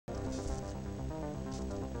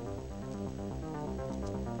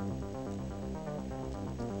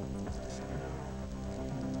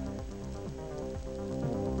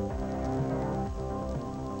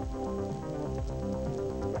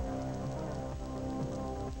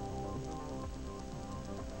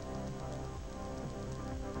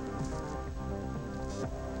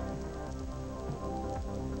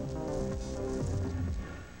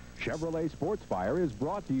Chevrolet SportsFire is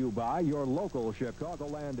brought to you by your local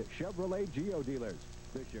Chicagoland Chevrolet Geo dealers.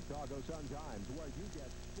 The Chicago Sun-Times, where you get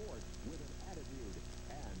sports with an attitude.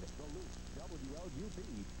 And the Loop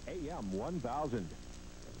WLUP AM 1000.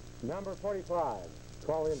 Number 45.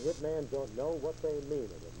 Call-in hitman don't know what they mean.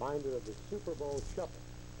 A reminder of the Super Bowl shuffle.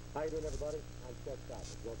 How you doing, everybody? I'm Chet Coppock.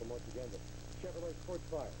 Welcome once again to Chevrolet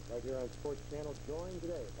SportsFire, right here on Sports Channel, joined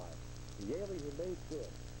today by the Yaley who made good,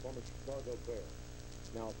 former Chicago Bear.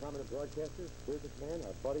 Now a prominent broadcaster, businessman,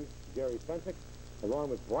 our buddy Gary Fencik,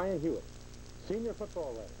 along with Brian Hewitt, senior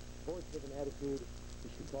football writer, sports with an attitude, the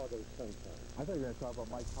Chicago Sun-Times. I thought you were going to talk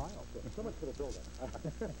about Mike Kyle. So much for the build-up.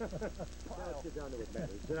 Now let's get down to what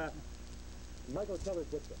matters. Michael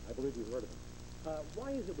Teller-Ditka, I believe you've heard of him.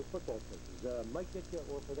 Why is it with football coaches, Mike Ditka,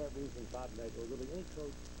 or for that reason, Bob Knight, or really any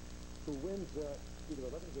coach who wins either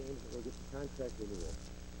 11 games or gets a contract renewal,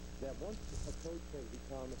 that once a coach has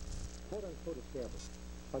become quote-unquote established,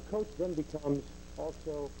 a coach then becomes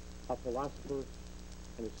also a philosopher,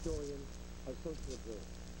 an historian, a social observer.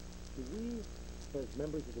 Do we, as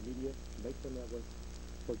members of the media, make them that way,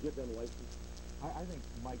 or give them license? I think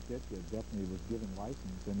Mike Ditka definitely was given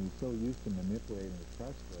license, and he's so used to manipulating the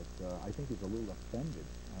press that I think he's a little offended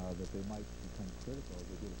that they might become critical as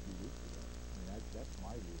they did a few weeks ago. I mean, that's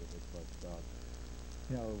my view of it. But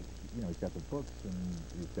you know, he's got the books, and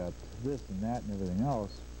he's got this and that and everything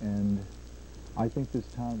else, and I think this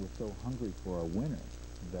town was so hungry for a winner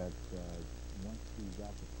that once he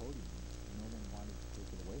got the podium, no one wanted to take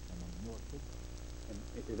it away from him, nor could they.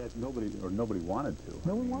 And nobody wanted to.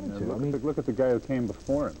 No one wanted to. Look at the guy who came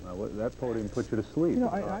before him. That podium put you to sleep. You know,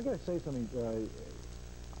 I got to say something.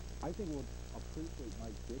 I think we'll appreciate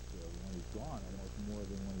Mike Ditka when he's gone. I know it's more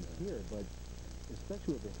than when he's here, but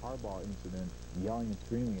especially with the Harbaugh incident, yelling and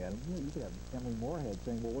screaming at him, you could have Emily Moorhead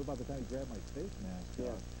saying, well, what about the time he grabbed my face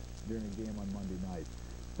mask during a game on Monday night?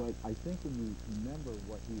 But I think when you remember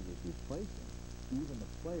what he was replacing, even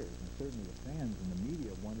the players and certainly the fans and the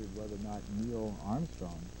media wondered whether or not Neil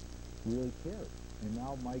Armstrong really cared. And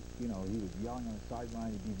now Mike, you know, he was yelling on the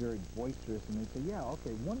sideline, he'd be very boisterous, and they'd say, yeah,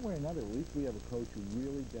 okay, one way or another, at least we have a coach who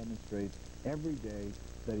really demonstrates every day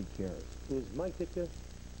that he cares. Is Mike Ditka,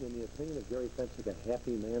 in the opinion of Gary Fencik, a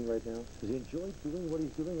happy man right now? Does he enjoy doing what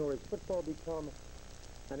he's doing, or has football become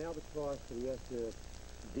an albatross that he has to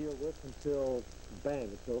deal with until,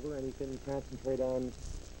 bang, it's over, and he can concentrate on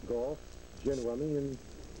golf, gin rummy, and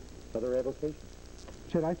other avocations?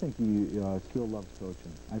 Chet, I think he still loves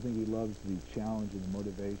coaching. I think he loves the challenge and the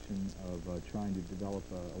motivation of trying to develop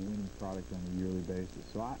a winning product on a yearly basis.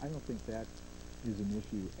 So I don't think that is an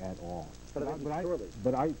issue at all. But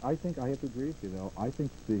I think I have to agree with you, though. I think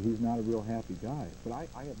that he's not a real happy guy. But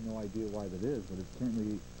I have no idea why that is, but it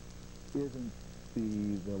certainly isn't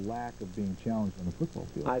the lack of being challenged on the football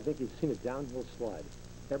field. I think he's seen a downhill slide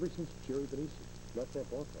ever since Jerry Benisi left that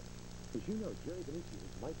ball club. As you know, Jerry Benisi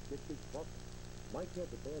was Mike Dicka's butler. Mike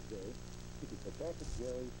had the bad day. He could go back to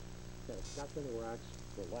Jerry, kind of shotgun the rocks,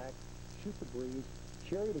 relax, shoot the breeze.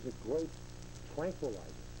 Jerry was a great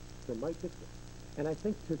tranquilizer for Mike Ditka. And I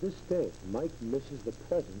think to this day, Mike misses the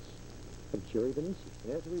presence of Jerry Benisi.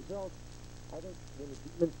 And as a result, I think when the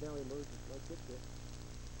demons now emerge with Mike Ditka,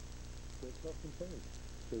 they're self-contained.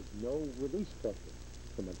 There's no release pressure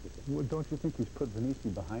for Mike Ditka. Well, don't you think he's put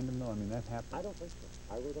Benisi behind him, though? I mean, that happened. I don't think so.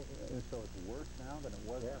 I really don't think so. So it's worse now than it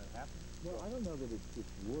was when it happened? Well, I don't know that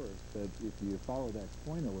it's worse, but if you follow that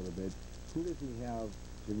point a little bit, who does he have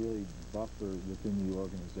to really buffer within the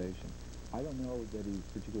organization? I don't know that he's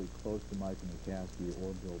particularly close to Michael McCaskey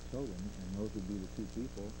or Bill Tobin, and those would be the two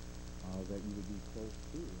people that you would be close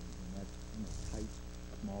to in that tight,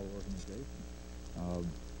 small organization.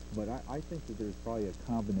 But I think that there's probably a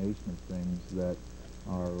combination of things that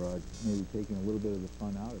are maybe taking a little bit of the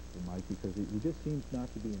fun out of Mike, because he just seems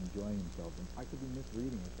not to be enjoying himself. And I could be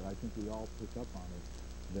misreading it, but I think we all pick up on it,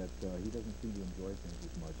 that he doesn't seem to enjoy things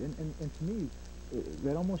as much. And to me,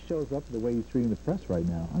 that almost shows up the way he's treating the press right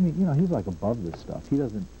now. I mean, you know, he's like above this stuff. He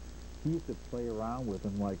used to play around with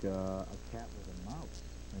him like a cat with a mouse.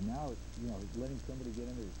 And now, you know, he's letting somebody get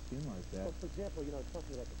under his skin like that. Well, for example, you know,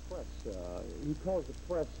 talking about the press, he calls the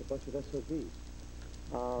press a bunch of SOBs.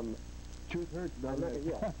 Truth hurts, doesn't it?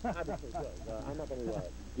 Yeah, obviously it does. I'm not going to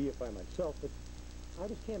deify myself, but I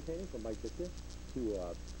was campaigning for Mike Ditka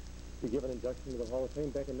to give an induction to the Hall of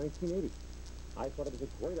Fame back in 1980. I thought it was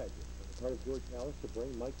a great idea on the part of George Halas to bring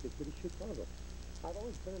Mike Ditka to Chicago. I've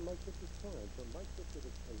always been in Mike Ditka's corner, and for Mike Ditka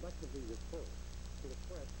to collectively refer to the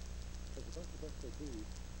press as a bunch of SOBs,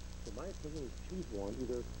 in my opinion, is choose one,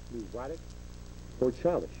 either neurotic or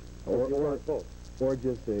childish, or both. Or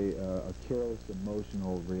just a careless,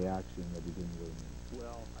 emotional reaction that he didn't really mean.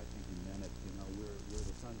 Well, I think he meant it. You know, we're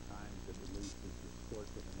the Sun-Times.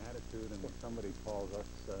 attitude, and when somebody calls us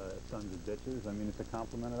sons of bitches, I mean, it's a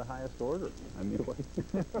compliment of the highest order. I mean,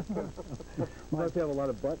 You must have a lot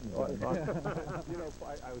of buttons on. you know,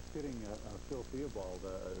 I was kidding Phil Theobald,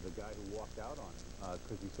 the guy who walked out on him,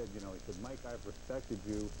 because he said, you know, he said, Mike, I've respected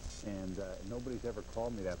you, and nobody's ever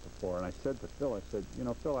called me that before. And I said to Phil, I said, you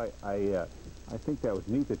know, Phil, I think that was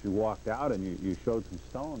neat that you walked out and you showed some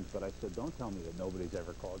stones, but I said, don't tell me that nobody's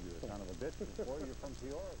ever called you a son of a bitch before. You're from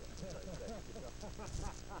Peoria.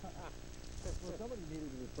 Well, somebody needed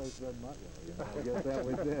to replace Red Mutlow, you know. I guess that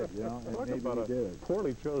was it, you know, and Talk maybe about he did.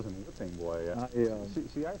 Poorly chosen whipping boy.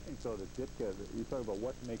 See, I think, though, that Ditka, you talk about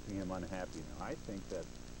what's making him unhappy now. I think that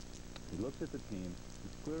he looks at the team.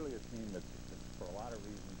 It's clearly a team that's for a lot of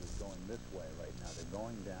reasons, is going this way right now. They're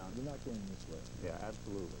going down. They're not going this way. Yeah,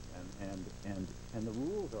 absolutely. And the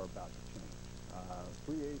rules are about to change.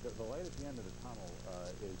 The light at the end of the tunnel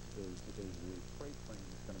is the freight train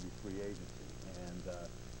that's going to be free agency.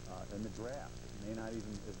 And the draft. It may not even,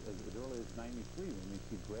 as early as '93, when we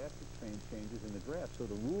see drastic changes in the draft. So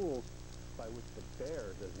the rules by which the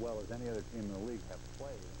Bears, as well as any other team in the league, have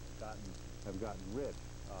played, have gotten rich,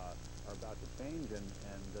 are about to change, and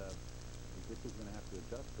Dick is going to have to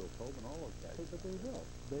adjust. Bill Tobin, all those guys. But they will.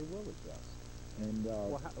 They will adjust. And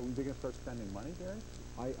well, are they going to start spending money, Gary?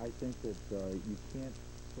 I think that you can't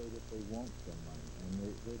say that they won't spend money. And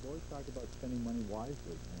they've always talked about spending money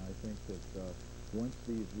wisely. And I think that once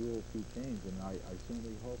these rules do change, and I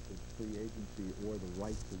certainly hope that free agency or the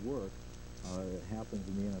right to work happens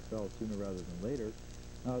in the NFL sooner rather than later,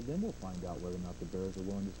 then we'll find out whether or not the Bears are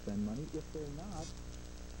willing to spend money. If they're not,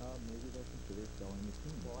 maybe they'll consider selling the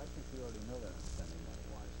team. Well, I think we already know that I'm spending money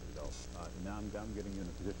wisely, though. Now I'm getting you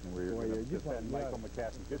in a position where you're Boy, going to defend Michael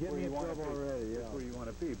McCaffrey just where you want to be. Already, yeah. Just where you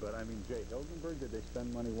want to be. But I mean, Jay Hilgenberg, did they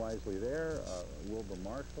spend money wisely there? Wilbur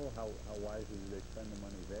Marshall, how wisely did they spend the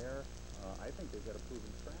money there? I think they've got a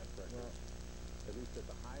proven track record, at least at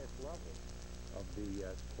the highest level of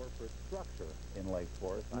the corporate structure in Lake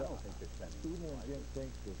Forest. I don't think they're spending money. Even when Jim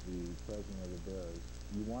Finks was the president of the Bears,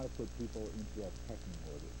 you want to put people into that pecking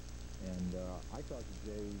order. And I talked to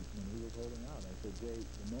Jay when he was holding out. I said, Jay,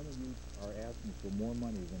 the moment you are asking for more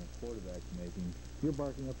money than a quarterback's making, you're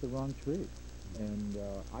barking up the wrong tree. And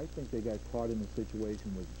I think they got caught in a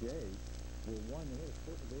situation with Jay where, one, they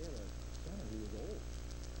had a center who was old.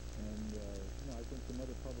 And, I think some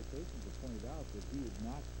other publications have pointed out that he is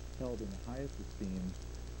not held in the highest esteem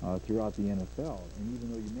throughout the NFL. And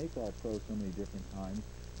even though you make All-Pro so many different times,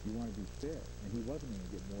 you want to be fair. And he wasn't going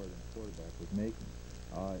to get more than a quarterback was making.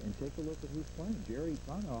 And take a look at who's playing. Jerry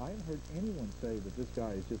Bono, I haven't heard anyone say that this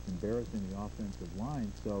guy is just embarrassing the offensive line.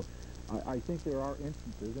 So I think there are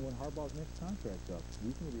instances, and when Harbaugh's next contract's up,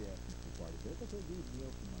 he's going to be asking for quite a bit. But they'll leave Neil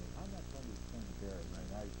some money. I'm not trying to defend Jerry.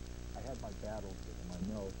 I have my battles with him, I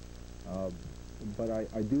know. But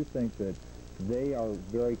I do think that they are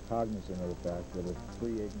very cognizant of the fact that if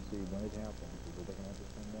free agency, when it happens, they're going to have to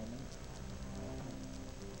spend more money.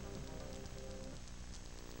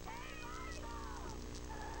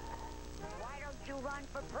 Why don't you run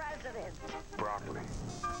for president? Broccoli.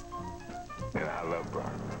 And I love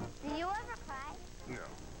broccoli. Do you ever cry? No.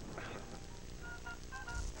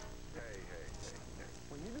 Hey.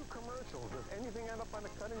 When you do commercials, does anything end up on the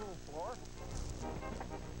cutting room floor?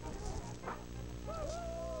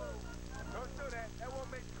 Don't do that. That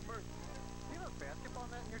won't make commercials. You have a basketball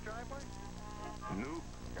net in your driveway? Nope.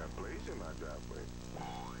 Got blaze in my driveway.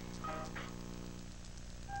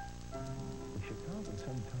 The Chicago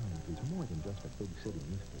Sun-Times is more than just a big city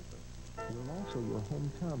newspaper. We're also your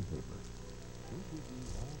hometown paper. We give you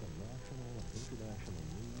all the national and international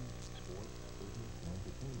news, sports, business, and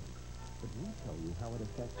entertainment. But we tell you how it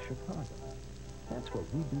affects Chicago. That's what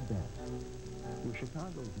we do best. We're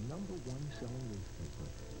Chicago's #1 selling newspaper,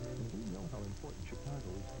 and we know how important Chicago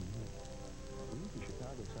is to you. Read the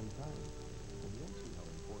Chicago Sun-Times, and you'll see how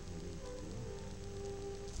important it is to you.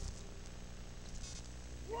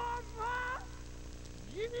 Woman,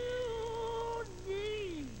 you need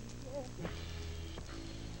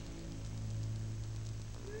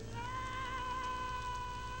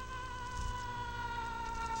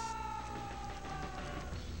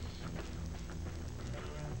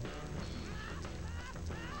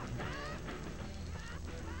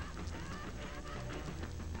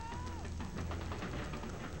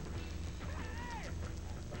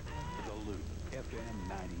FM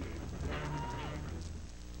 98.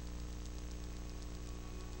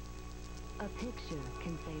 A picture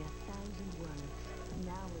can say 1,000 words.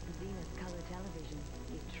 Now with Zenith Color Television,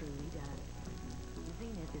 it truly does.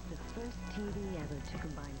 Zenith is the first TV ever to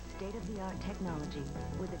combine state-of-the-art technology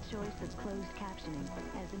with a choice of closed captioning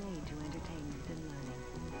as an aid to entertainment and learning.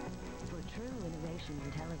 For true innovation, motion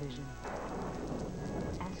and television.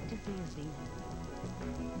 Ask to see a Zenith.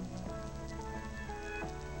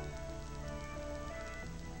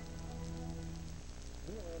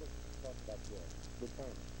 Neil Anderson talked about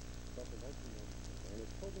retirement, about the 1990s, and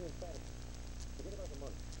it's totally emphatic. Forget about the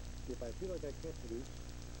money. If I feel like I can't produce,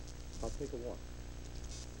 I'll take a walk.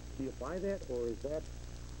 Do you buy that, or is that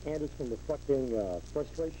Anderson reflecting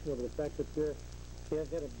frustration over the fact that he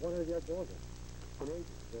hasn't had a 100-yard ball game in ages?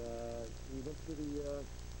 He went through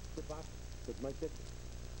the box with Mike Ditka.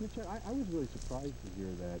 Yeah, Chet, I was really surprised to hear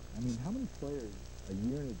that. I mean, how many players a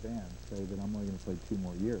year in advance say that I'm only going to play 2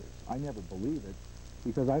 more years? I never believe it,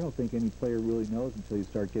 because I don't think any player really knows until you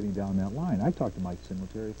start getting down that line. I talked to Mike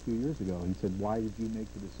Singletary a few years ago. He said, "Why did you make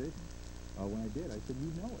the decision?" When I did, I said, "You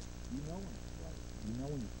know it. You know when it's right. You know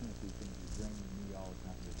when you can't do things. You're draining your knee all the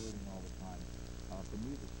time. You're hurting all the time." For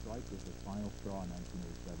me, the strike was the final straw in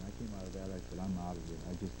 1987. I came out of that. I said, "I'm out of it.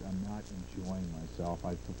 I'm not enjoying myself.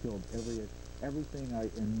 I fulfilled everything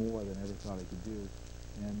and more than I ever thought I could do."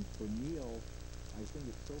 And for Neil, I think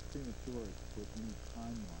it's so premature to put any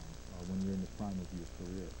timeline when you're in the prime of your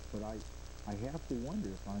career. But I have to wonder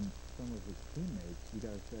if I'm some of his teammates, you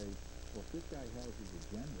got to say, well, if this guy has his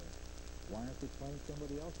agenda, why aren't they playing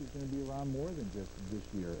somebody else who's going to be around more than just this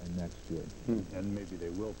year and next year? And maybe they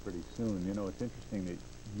will pretty soon. You know, it's interesting that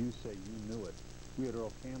you say you knew it. We had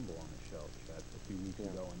Earl Campbell on the show, Chet, a few weeks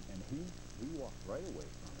ago, and he walked right away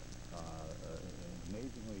from it,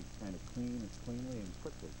 amazingly kind of cleanly and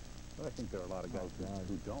quickly. But I think there are a lot of guys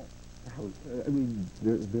who don't. I mean,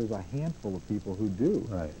 there's a handful of people who do.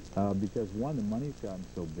 Right. Because, one, the money's gotten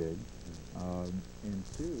so big, and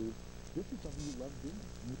two, this is something you love doing.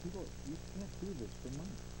 I mean, you can't do this for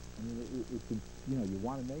money. I mean, you know, you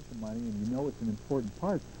want to make the money, and you know it's an important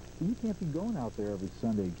part, but you can't be going out there every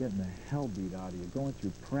Sunday getting the hell beat out of you, going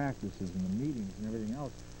through practices and the meetings and everything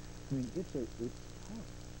else. I mean, it's tough.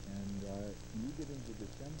 And you get into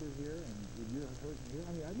December here, and you're hurting here.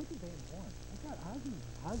 I mean, I look at Van Horn. God,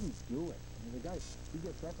 how's he do it? I mean, the guy, he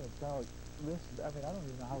gets up and it's kind of like, listen, I mean, I don't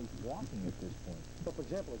even know how he's walking at this point. So, for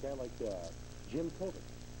example, a guy like Jim Tovin,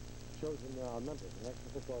 chosen member of the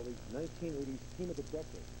National Football League's 1980s Team of the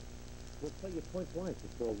Decade, will play you point blank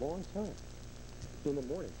for a long time in the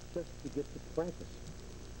morning just to get to practice.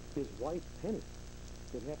 His wife, Penny,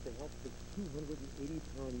 would have to help this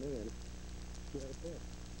 280-pound man get out of bed.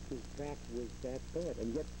 His back was that bad,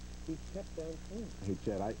 and yet he kept on playing. Hey,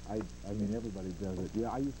 Chet, I mean, everybody does it.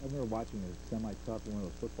 Yeah, I remember watching a semi-tough one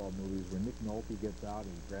of those football movies where Nick Nolte gets out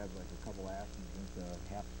and he grabs like a couple asses and drinks a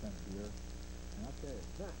half-spent beer. And I'll tell you.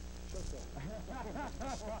 Shut down.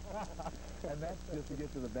 And that's just to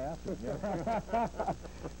get to the bathroom. Yeah.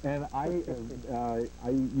 And I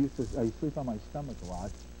sleep on my stomach a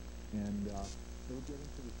lot, and it would get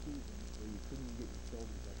into the season where you couldn't even get your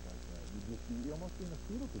shoulders up like that. You're almost in a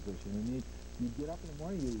fetal position, and you get up in the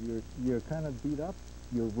morning, you're kind of beat up,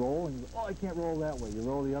 you roll, and you go, oh, I can't roll that way. You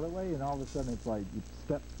roll the other way, and all of a sudden it's like you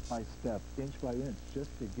step by step, inch by inch,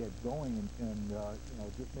 just to get going and you know,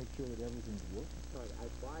 just make sure that everything's working. All right, I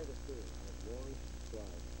buy the theory. I have long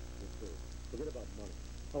tried the theory. Forget about money.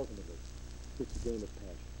 Ultimately, it's a game of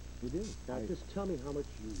passion. It is. Now, just tell me how much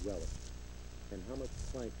you relish, and how much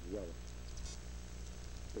Frank relished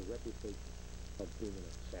the reputation of being an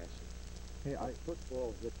assassin. Hey, a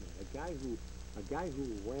football hitman, a guy who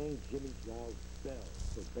rang Jimmy Giles' bell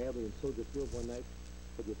so badly in Soldier Field one night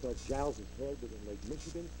that you thought Giles' head was in Lake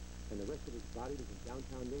Michigan and the rest of his body was in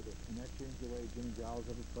downtown neighborhood. And that changed the way Jimmy Giles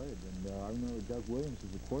ever played. And I remember Doug Williams was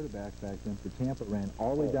the quarterback back then for Tampa, ran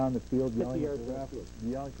all the way down the field yelling at the ref.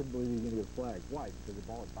 Yelling, couldn't believe he was going to get flagged. Why? Because the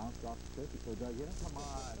ball had bounced off the turf before Doug hit him? Come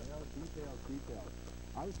on, you know, details.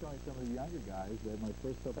 I was telling some of the younger guys that my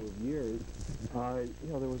first couple of years,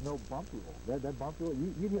 you know, there was no bump rule. That bump rule,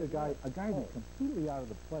 you hit a guy who's completely out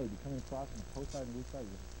of the play, be coming across from the post side and weak side.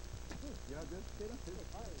 You know, just hit him.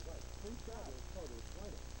 Free shot.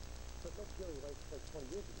 But let's go like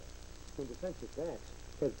 20 years ago, when defensive backs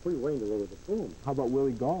had free reign to lower the boom. How about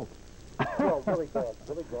Willie Gault? Well, Willie Gault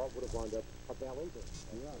would have wound up a ballet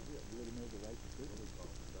dancer. Yeah, he would have made the right decision.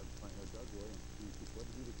 Doug Williams,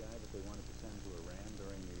 wasn't he the guy that they wanted to send to Iran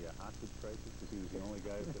during the hostage crisis because he was the only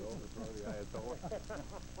guy who could overthrow the Ayatollah?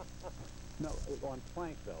 No, on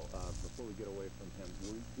Plank, though, before we get away from him,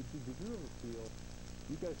 did you ever feel,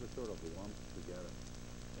 you guys were sort of lumped together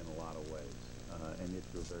in a lot of ways, and yet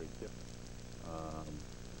you're very different.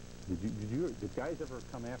 Did guys ever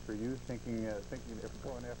come after you thinking they were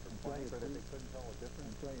going after Plank, or that they couldn't tell a difference?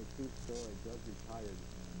 I'm telling you a true story. Doug retired,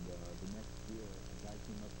 and the next year, a guy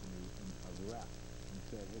came up to me, a ref, and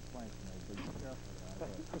said, "We're playing tonight, but be careful."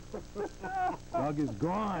 Doug is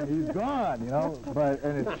gone. He's gone, you know.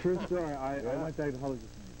 And it's a true story. I went back to Hollywood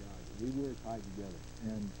with my God. We were tied together,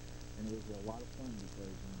 and it was a lot of fun because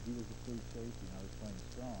he was a free safety and I was playing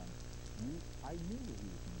strong. I knew what he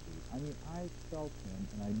was going to do. I mean, I felt him,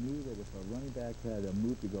 and I knew that if a running back had a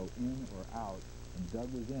move to go in or out, and Doug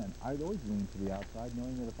was in, I'd always lean to the outside,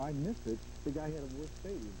 knowing that if I missed it, the guy had a worse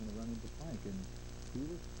fate. He was going to run into Frank, and he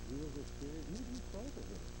was a serious. He was trouble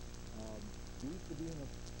with it. We used to be in a.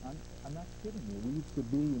 I'm not kidding you. We used to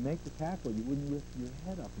be. You make the tackle, you wouldn't lift your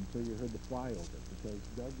head up until you heard the flyover, because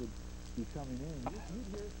Doug would be coming in.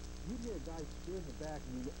 You'd hear a guy scream in the back,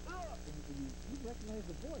 and you go, "Ugh!" And you'd recognize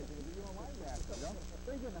the voice. You don't like that, you know?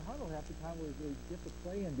 They get in the huddle half the time where they get the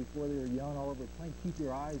play in before they were yelling all over the plane. Keep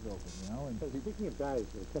your eyes open, you know? And so speaking of guys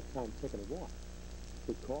who tough time taking a walk,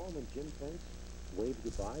 did Carl and Jim Fence wave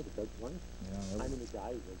goodbye to Doug Plank? Yeah, I mean, the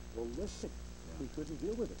guy was ballistic. He couldn't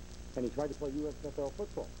deal with it. And he tried to play USFL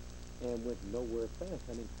football and went nowhere fast.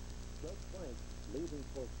 I mean, Doug Plank leaving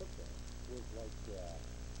pro football was like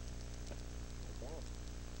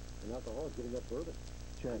an alcoholic getting up bourbon.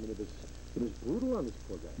 I mean, it was brutal on this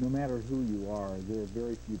poor guy. No matter who you are, there are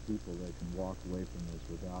very few people that can walk away from this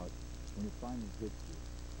without, when it finally hits you,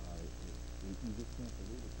 you just can't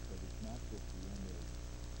believe it, because it's not just the end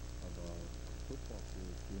of a football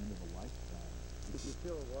career, it's the end of a lifestyle. Did you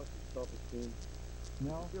feel a loss of self-esteem?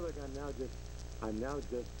 No. I feel like I'm now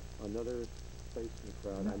just another face in the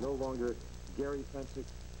crowd. I'm no longer Gary Fencik,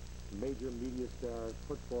 major media star,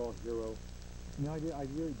 football hero. No, I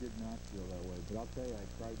really did not feel that way, but I'll tell you, I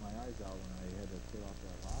cried my eyes out when I had to put off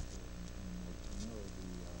that locker, and you know,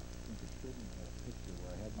 I think the Tribune had a picture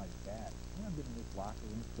where I had my bat. I've been in this locker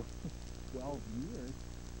room for 12 years.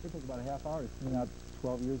 It took about a half hour to clean out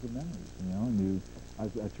 12 years of memories, you know, and I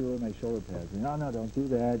threw away my shoulder pads. No, don't do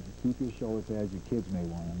that. Keep your shoulder pads. Your kids may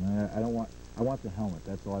want them. I want the helmet.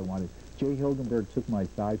 That's all I wanted. Jay Hilgenberg took my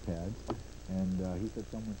thigh pads, and he said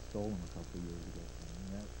someone stole them a couple of years ago.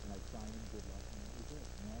 And I signed them, good luck, and that was it.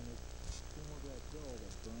 You know, and it came over that hill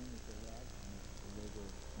that burned with the rat, and it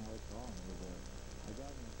was now it's gone. I got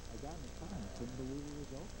in the car, and I couldn't believe it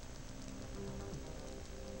was over.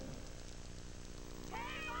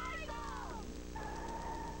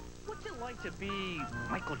 What's it like to be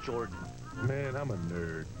Michael Jordan? Man, I'm a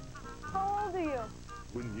nerd. How old are you?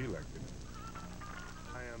 Wouldn't you like to know?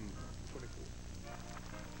 I am 24.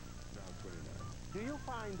 Now I'm 29. Do you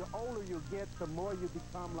find the older you get, the more you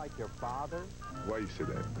become like your father? Why you say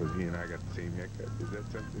that? Because he and I got the same haircut. Is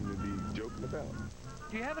that something to be joking about?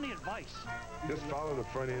 Do you have any advice? Just follow the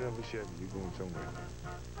front end of a Chevy. You're going somewhere.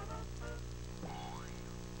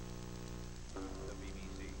 The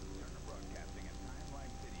BBC, Turner Broadcasting and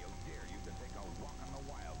Timeline Video dare you to take a walk on the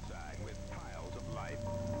wild side with Piles of Life.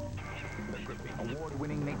 The gripping,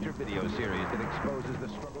 award-winning nature video series that exposes the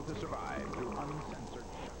struggle to survive through uncensored,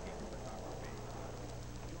 shocking photography.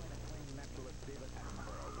 Join acclaimed naturalist David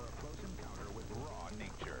Attenborough for a close encounter with raw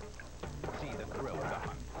nature. See the thrill of the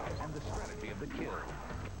hunt and the strategy of the kill,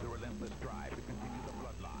 the relentless drive to continue the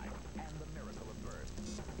bloodline, and the miracle of birth.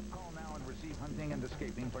 Call now and receive Hunting and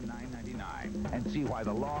Escaping for $9.99 and see why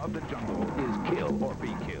the law of the jungle is kill or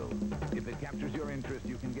be killed. If it captures your interest,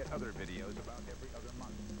 you can get other videos about every other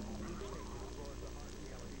month. Each state explores the hard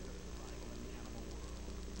realities of survival in the animal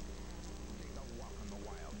world. Take a walk on the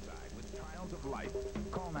wild side with Trials of Life.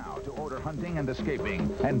 Call now to order Hunting and Escaping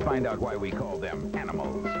and find out why we call them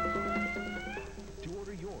animals. To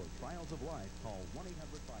order your Trials of Life, call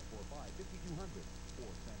 1-800-545-5200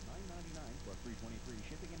 or send $9.99 plus $3.23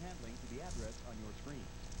 shipping and handling to the address on your screen.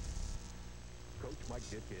 Coach Mike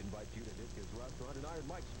Ditka invites you to Ditka's Restaurant in Iron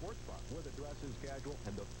Mike's Sports Bar, where the dress is casual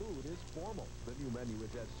and the food is formal. The new menu is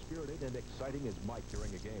as spirited and exciting as Mike during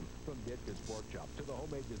a game. From Ditka's pork chop to the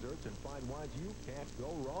homemade desserts and fine wines, you can't go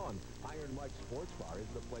wrong. Iron Mike's Sports Bar is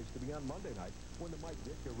the place to be on Monday night when the Mike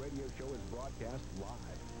Ditka radio show is broadcast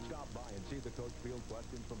live. Stop by and see the Coach field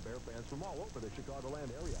questions from Bear fans from all over the Chicagoland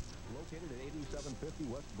area. Located at 8750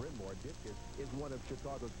 West Bryn Mawr, Ditka's is one of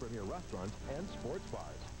Chicago's premier restaurants and sports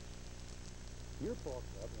bars. Your ball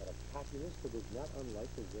club had a cockiness that was not unlike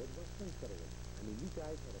the Red Western Federation. I mean, you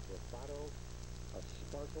guys had a bravado, a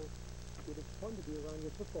sparkle. It was fun to be around your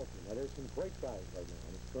football team. Now, there's some great guys right now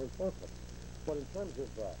on the Spurs ball club. But in terms of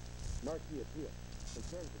marquee appeal, in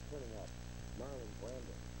terms of turning out Marlon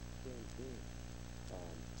Brando, James Dean,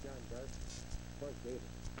 John Darcy, Clark Davis,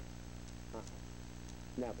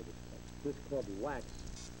 never this club. This club lacks,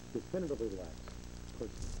 definitively lacks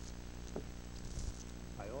personality.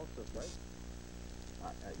 I also, right?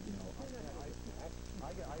 I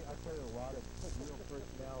play a lot of real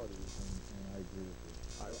personalities, and I agree with you.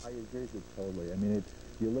 I agree with you totally. I mean,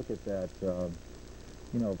 you look at that,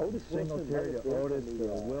 Singletary to Otis to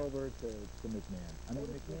Wilbur to McMahon. I mean,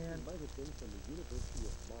 McMahon might have been from the University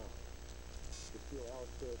of Mars. To feel out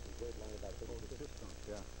there a great line about the Otis system.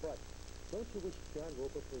 Yeah. But don't you wish John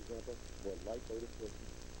Roper, for example, were like Otis Wilson?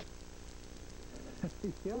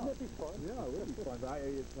 Yeah. Wouldn't that be fun? Yeah, it would be fun. But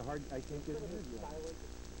I can't get an interview. Silent,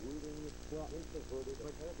 brooding, introverted,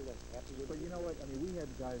 but you know what? I mean, we had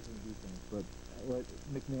guys who do things, but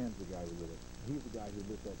McMahon's the guy who did it. He's the guy who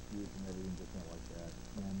lit that fuse and everything just went like that.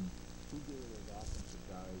 And he did it as offensive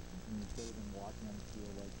guys. And instead of them walking on the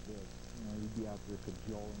field like this, he'd be out there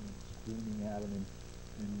cajoling and screaming at them,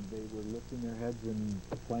 and they were lifting their heads and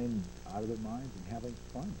playing out of their minds and having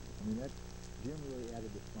fun. I mean, Jim really added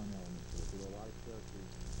the fun element to it. There were a lot of characters,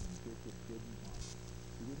 and Dick didn't mind.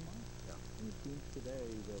 He didn't mind. Yeah. And it seems today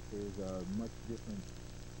that there's a much different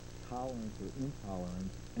tolerance or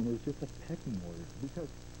intolerance, and there's just a pecking order. Because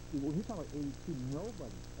when you talk about 82,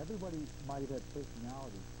 everybody might have had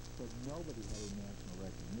personality, but nobody had a national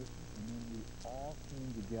recognition. And then we all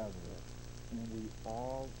came together, and we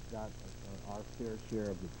all got our fair share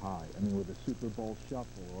of the pie. I mean, with the Super Bowl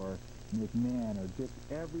shuffle, or McMahon, or Dick,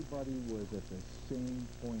 everybody was at the same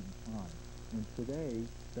point in time. And today,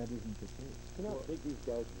 that isn't the case. You know how big these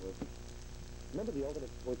guys were? Remember the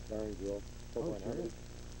Ultimate Sports Bar and Grill over on Harvard?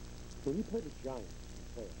 When you played the Giants in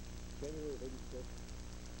playoffs, January of '86,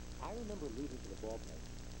 I remember leaving to the ballpark,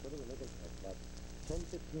 sitting in Lincoln Park, about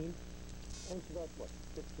 10:15, and it's about,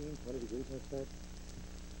 15, 20 degrees outside.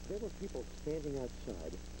 There were people standing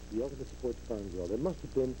outside the Ultimate Sports Bar and Grill. There must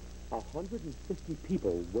have been 150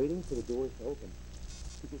 people waiting for the doors to open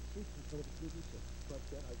to get seats in front of the TV set. But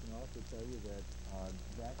I can also tell you that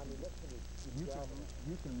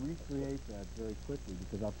you can recreate that very quickly,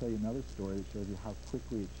 because I'll tell you another story that shows you how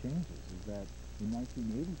quickly it changes. Is that in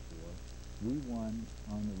 1984 we won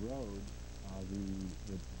on the road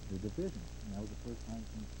the division, and that was the first time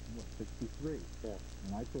since '63. Yeah.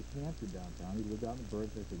 And I took Hampton downtown. We lived out in the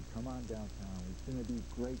Bergs. I said, "Come on downtown. It's going to be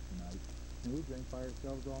great tonight." And we drank by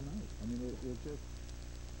ourselves all night. I mean, it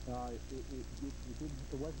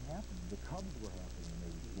wasn't happening. The Cubs were happening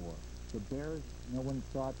in '84. The Bears, no one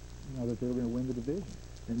thought, that they were going to win the division.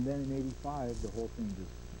 And then in '85, the whole thing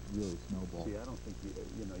just really snowballed. See, I don't think you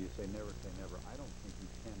say never say never. I don't think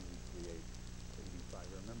you can recreate '85.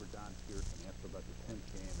 I remember Don Pearson asked about the 10th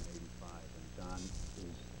game in '85, and Don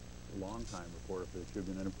is a longtime reporter for the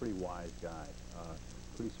Tribune and a pretty wise guy,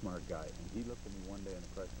 pretty smart guy. And he looked at me one day in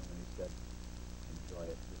the press room and he said, "Enjoy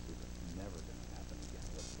it. This is never going to happen again.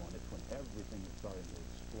 It's when everything is starting to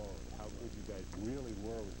explode. How good you guys really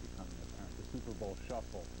were was becoming apparent. The Super Bowl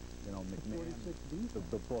shuffle, McMahon,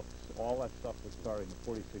 the books, all that stuff was starting. The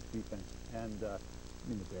 '46 defense, and the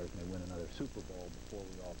Bears may win another Super Bowl before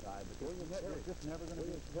we all die, but they're just never going to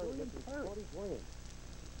be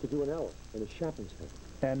to do an hour in a shopping center.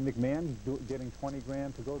 And McMahon getting 20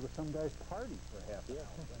 grand to go to some guy's party for half an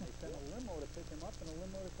hour. And they sent a limo to pick him up and a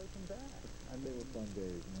limo to take him back. I mean, they were fun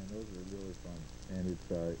days, man. Those were really fun. And it's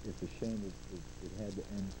a shame it had to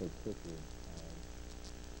end so quickly.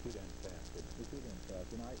 It did end fast. It did end fast.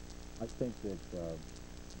 And I think that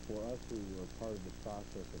for us who were part of the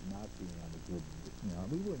process of not being on the good,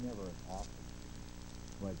 we were never an awful team,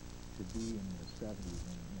 but to be in the 70s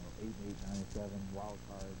and 8, 9, 7 wild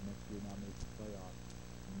card, next year not make the playoffs,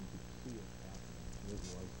 and you could see it happening. It was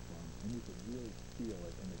fun, and you could really feel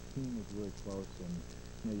it, and the team was really close, and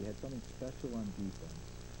you had something special on defense.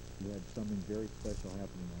 You had something very special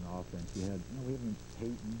happening on offense. You had, we had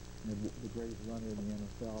Peyton, the greatest runner in the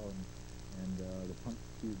NFL, and the punk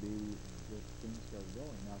QB, and just things started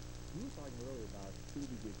going. Now, you were talking earlier about who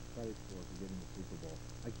to give credit for getting the Super Bowl.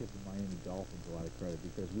 I give the Miami Dolphins a lot of credit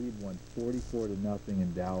because we'd won 44-0 in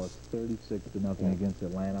Dallas, 36-0 against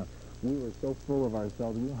Atlanta. We were so full of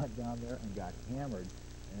ourselves. We went down there and got hammered,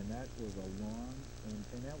 and that was a long,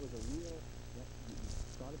 and that was a real, you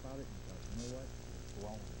thought about it and thought, you know what,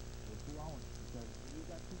 we're blowing, because we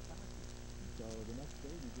got too cocky. And so the next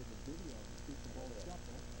day we did the video of the Super Bowl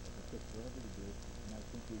shuffle, it took forever to do, and I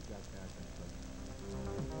think we got back on track.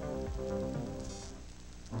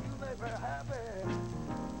 You make me happy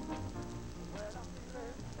when I'm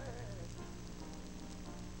feeling sad.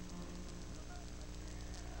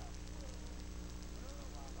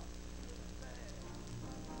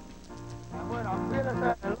 And when I'm feeling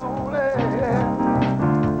sad and lonely,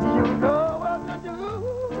 you know what to do.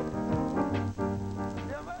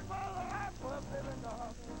 You make my life worth living,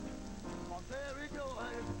 darling. On there we go.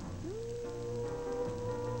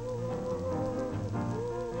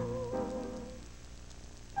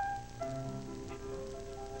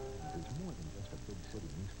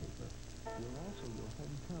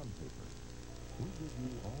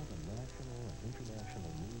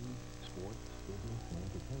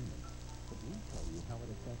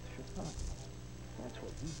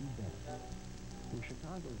 Best. We're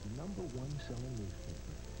Chicago's #1 selling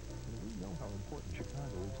newspaper. And we know how important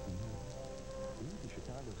Chicago is to you. Read the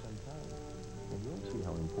Chicago Sun-Times, and you'll see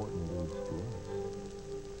how important it is to us.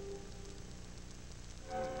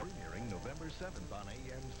 Premiering November 7th on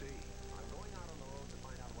AMC. I'm going out on the road to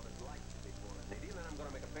find out what it's like before a city, and then I'm going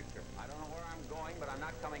to make a picture. I don't know where I'm going, but I'm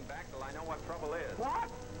not coming back till I know what trouble is.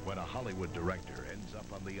 What? When a Hollywood director ends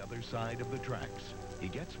up on the other side of the tracks, he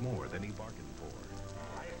gets more than he bargained for.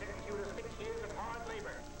 I sentence you to 6 years of hard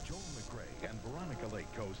labor. Joel McRae and Veronica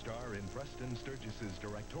Lake co-star in Preston Sturgis's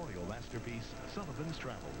directorial masterpiece, Sullivan's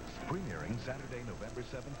Travels. Premiering Saturday, November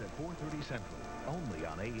 7th at 4:30 Central, only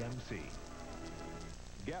on AMC.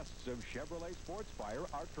 Guests of Chevrolet SportsFire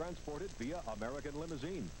are transported via American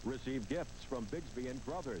Limousine, receive gifts from Bigsby and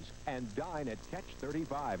Brothers, and dine at Catch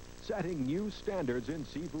 35, setting new standards in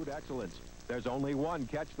seafood excellence. There's only one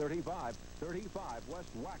Catch 35, 35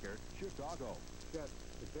 West Wacker, Chicago. Chet,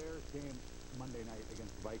 the Bears game Monday night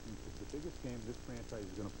against the Vikings is the biggest game this franchise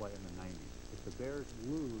is going to play in the 90s. If the Bears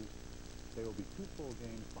lose, they will be 2 full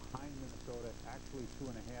games behind Minnesota, actually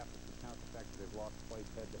 2.5 if you count the fact that they've lost twice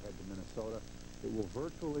head-to-head to Minnesota. It will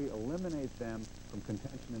virtually eliminate them from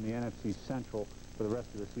contention in the NFC Central for the rest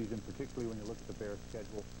of the season, particularly when you look at the Bears'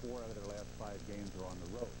 schedule. 4 out of their last 5 games are on the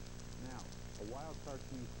road. Now, a wild card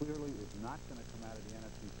team clearly is not going to come out of the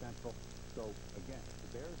NFC Central. So, again, if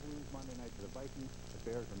the Bears lose Monday night to the Vikings, the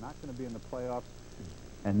Bears are not going to be in the playoffs.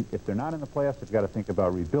 And if they're not in the playoffs, they've got to think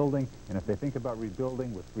about rebuilding. And if they think about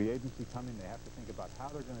rebuilding with free agency coming, they have to think about how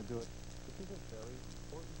they're going to do it. This is a very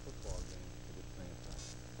important football game for this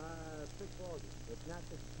franchise. Big ball game. It's not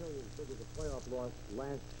necessarily as big as a playoff loss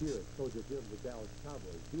last year at Soldier Field with the Dallas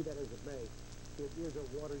Cowboys. Be that as it may, it is a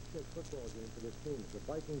watershed football game for this team. If the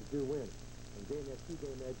Vikings do win and gain that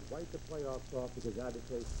 2-game edge, wipe the playoffs off, because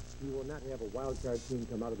obviously you will not have a wild card team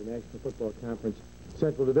come out of the National Football Conference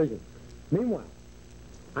Central Division. Meanwhile,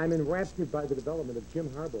 I'm enraptured by the development of Jim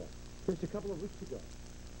Harbaugh. Just a couple of weeks ago,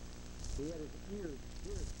 he had his ears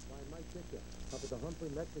pierced by Mike Ditka up at the Humphrey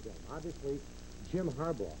Metrodome. Obviously, Jim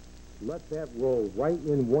Harbaugh let that roll right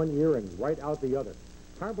in one ear and right out the other.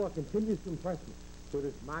 Harbaugh continues to impress me with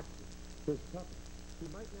his moxie, his toughness. He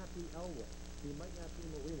might not be Elway. He might not be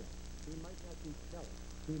Marino. He might not be Kelly.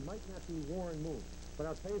 He might not be Warren Moon. But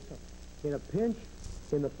I'll tell you something. In a pinch,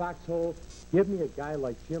 in the foxhole, give me a guy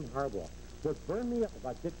like Jim Harbaugh. What burned me up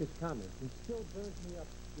about Ditka's comments, and still burns me up,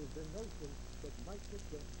 is the notion that Mike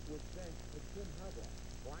Ditka would bench Jim Harbaugh.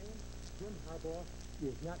 Brian, Jim Harbaugh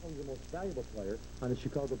is not only the most valuable player on the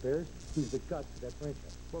Chicago Bears, he's the guts of that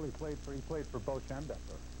franchise. Well, he played for Bo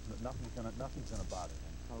Schembechler. Nothing's gonna bother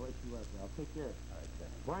him. I'll let you out there. I'll take care. All right,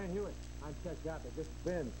 thanks. Brian Hewitt, I'm Chet Coppock. This has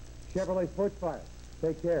been Chevrolet SportsFire.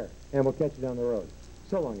 Take care, and we'll catch you down the road.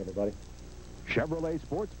 So long, everybody. Chevrolet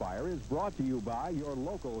SportsFire is brought to you by your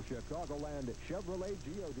local Chicagoland Chevrolet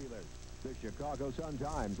Geo dealers. The Chicago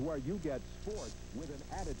Sun-Times, where you get sports with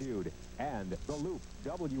an attitude. And The Loop,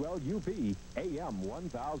 WLUP, AM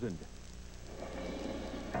 1000.